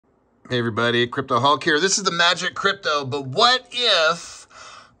Hey everybody, Crypto Hulk here. This is the Magic Crypto, but what if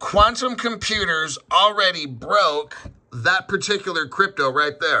quantum computers already broke that particular crypto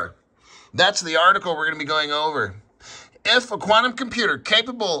right there? That's the article we're going to be going over. If a quantum computer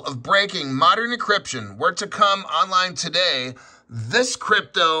capable of breaking modern encryption were to come online today, this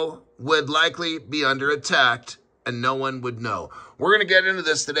crypto would likely be under attack and no one would know. We're going to get into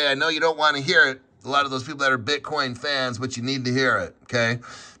this today. I know you don't want to hear it. A lot of those people that are Bitcoin fans, but you need to hear it, okay?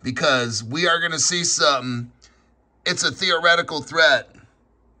 Because we are going to see something. It's a theoretical threat.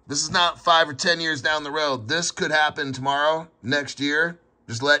 This is not 5 or 10 years down the road. This could happen tomorrow, next year.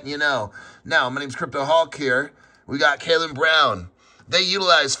 Just letting you know. Now, my name's Crypto Hulk here. We got Kaylen Brown. They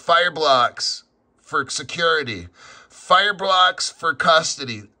utilize Fireblocks for security, Fireblocks for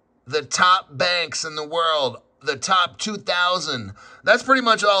custody. The top banks in the world, the top 2,000, that's pretty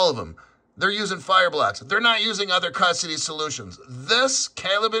much all of them. They're using Fireblocks. They're not using other custody solutions. This,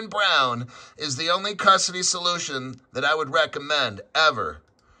 Kaylen Brown, is the only custody solution that I would recommend ever.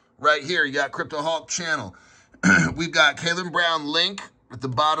 Right here, you got Crypto Hulk channel. We've got Kaylen Brown link at the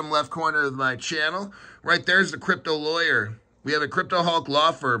bottom left corner of my channel. Right there's the crypto lawyer. We have a Crypto Hulk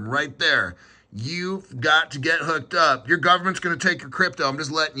law firm right there. You've got to get hooked up. Your government's going to take your crypto. I'm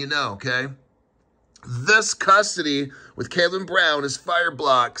just letting you know, okay? This custody with Kaylen Brown is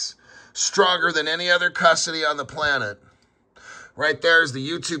Fireblocks. Stronger than any other custody on the planet. Right there is the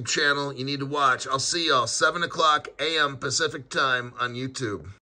YouTube channel you need to watch. I'll see y'all 7 o'clock a.m. Pacific time on YouTube.